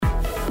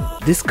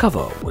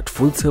Discover what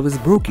full-service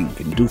broking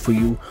can do for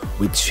you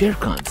with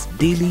Sharekhan's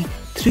daily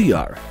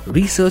 3-hour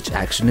research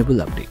actionable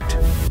update.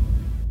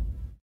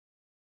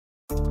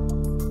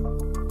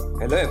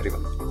 Hello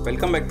everyone,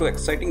 welcome back to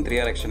exciting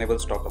 3-hour actionable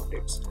stock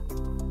updates.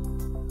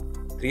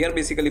 3R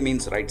basically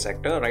means right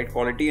sector, right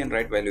quality and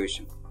right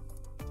valuation.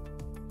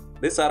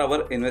 These are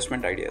our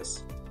investment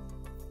ideas.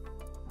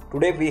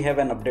 Today we have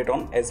an update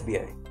on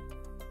SBI.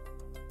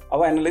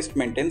 Our analyst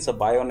maintains a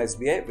buy on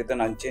SBI with an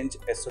unchanged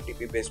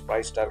SOTP based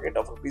price target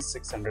of Rs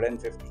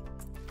 650.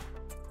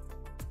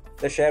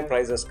 The share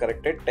price has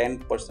corrected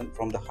 10%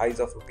 from the highs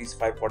of Rs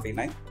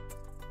 549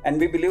 and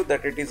we believe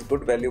that it is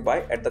good value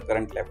buy at the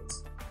current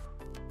levels.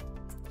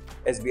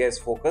 SBI's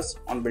focus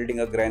on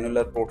building a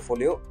granular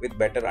portfolio with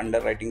better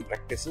underwriting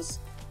practices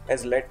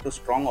has led to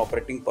strong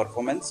operating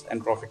performance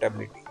and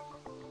profitability.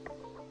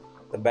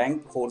 The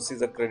bank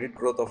foresees a credit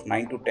growth of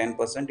 9 to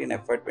 10% in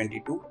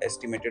FY22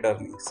 estimated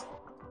earnings.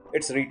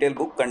 Its retail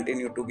book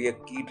continued to be a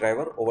key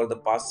driver over the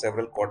past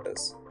several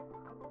quarters.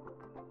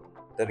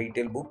 The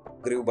retail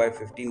book grew by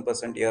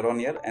 15%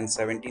 year-on-year and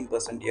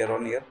 17%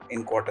 year-on-year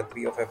in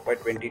Q3 of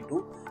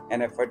FY22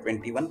 and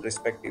FY21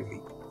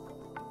 respectively.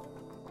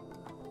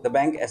 The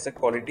bank asset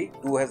quality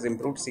too has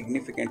improved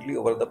significantly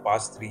over the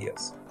past 3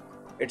 years.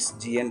 Its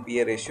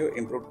GNPA ratio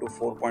improved to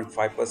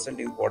 4.5%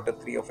 in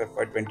Q3 of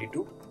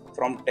FY22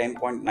 from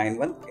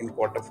 10.91 in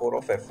Q4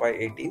 of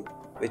FY18,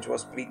 which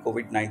was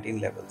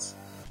pre-COVID-19 levels.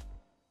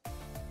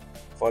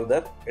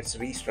 Further, its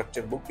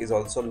restructured book is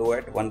also low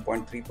at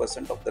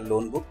 1.3% of the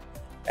loan book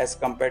as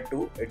compared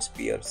to its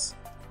peers.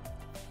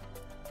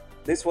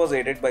 This was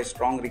aided by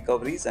strong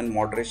recoveries and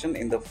moderation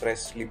in the fresh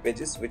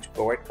slippages, which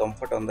provide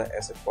comfort on the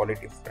asset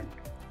quality front.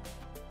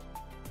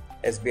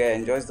 SBI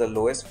enjoys the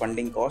lowest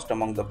funding cost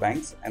among the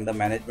banks and the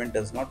management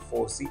does not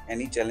foresee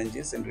any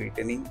challenges in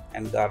retaining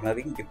and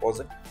garnering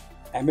deposit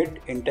amid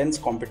intense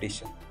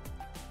competition.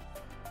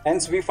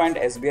 Hence, we find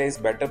SBI is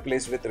better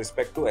placed with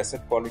respect to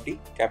asset quality,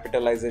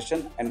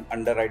 capitalization and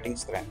underwriting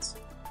strengths.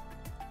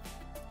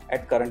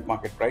 At current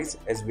market price,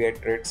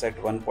 SBI trades at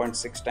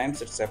 1.6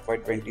 times its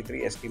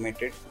FY23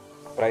 estimated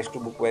price to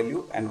book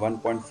value and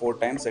 1.4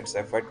 times its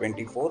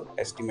FY24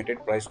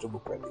 estimated price to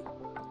book value.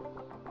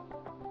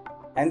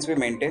 Hence, we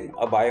maintain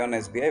a buy on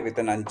SBI with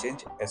an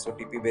unchanged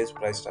SOTP based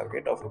price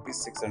target of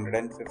Rs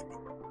 650.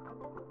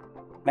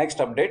 Next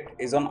update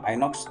is on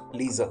Inox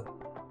Leisure.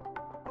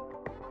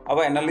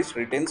 Our analyst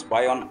retains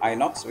buy on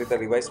Inox with a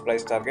revised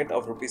price target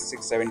of Rs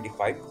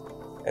 675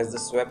 as the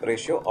swap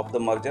ratio of the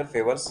merger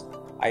favors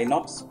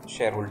Inox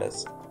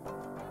shareholders.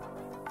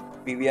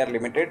 PVR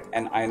Limited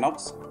and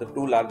Inox, the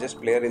two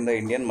largest players in the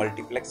Indian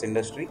multiplex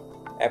industry,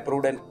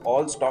 approved an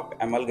all-stock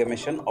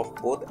amalgamation of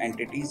both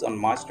entities on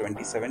March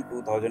 27,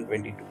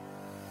 2022.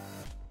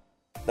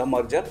 The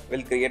merger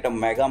will create a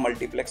mega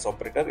multiplex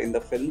operator in the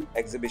film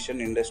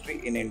exhibition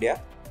industry in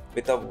India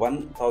with a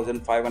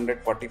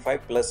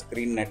 1,545 plus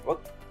screen network,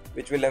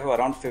 which will have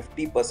around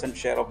 50%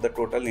 share of the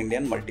total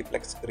Indian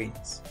multiplex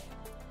screens.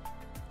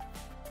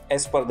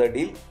 As per the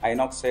deal,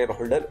 Inox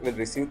shareholder will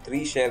receive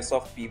 3 shares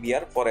of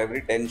PVR for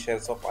every 10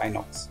 shares of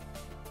Inox.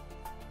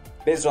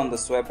 Based on the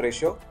swap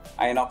ratio,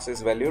 Inox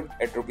is valued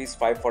at Rs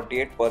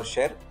 548 per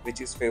share,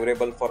 which is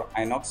favorable for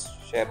Inox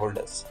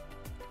shareholders.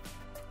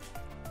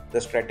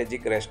 The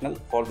strategic rationale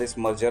for this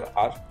merger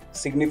are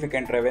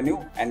significant revenue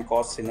and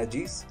cost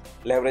synergies,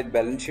 leverage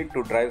balance sheet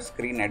to drive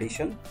screen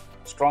addition,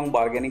 strong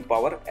bargaining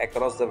power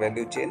across the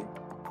value chain,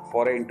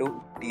 foray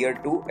into Tier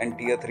 2 and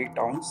Tier 3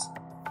 towns,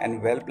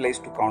 and well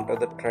placed to counter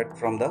the threat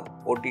from the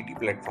OTT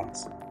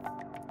platforms.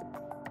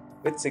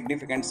 With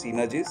significant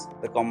synergies,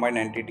 the combined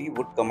entity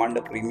would command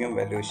a premium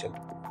valuation,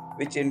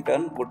 which in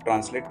turn would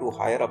translate to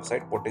higher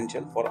upside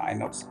potential for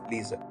Inox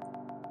Leisure.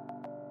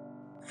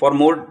 For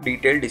more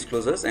detailed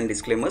disclosures and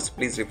disclaimers,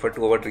 please refer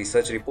to our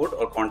research report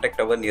or contact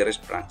our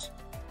nearest branch.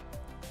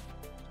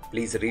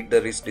 Please read the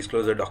risk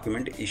disclosure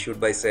document issued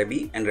by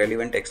SEBI and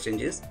relevant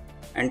exchanges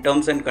and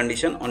terms and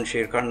conditions on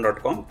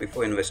sharekhan.com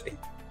before investing.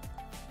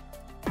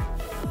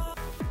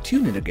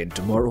 Tune in again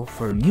tomorrow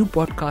for a new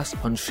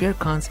podcast on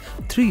Sharekhan's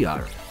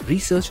 3-hour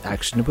research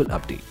actionable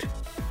update.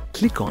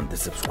 Click on the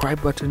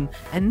subscribe button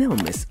and never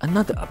miss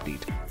another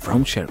update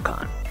from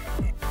Sharekhan.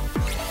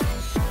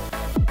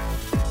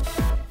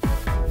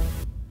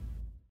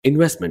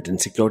 Investment in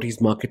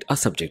securities market are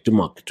subject to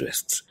market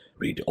risks.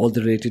 Read all the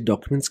related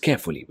documents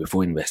carefully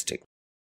before investing.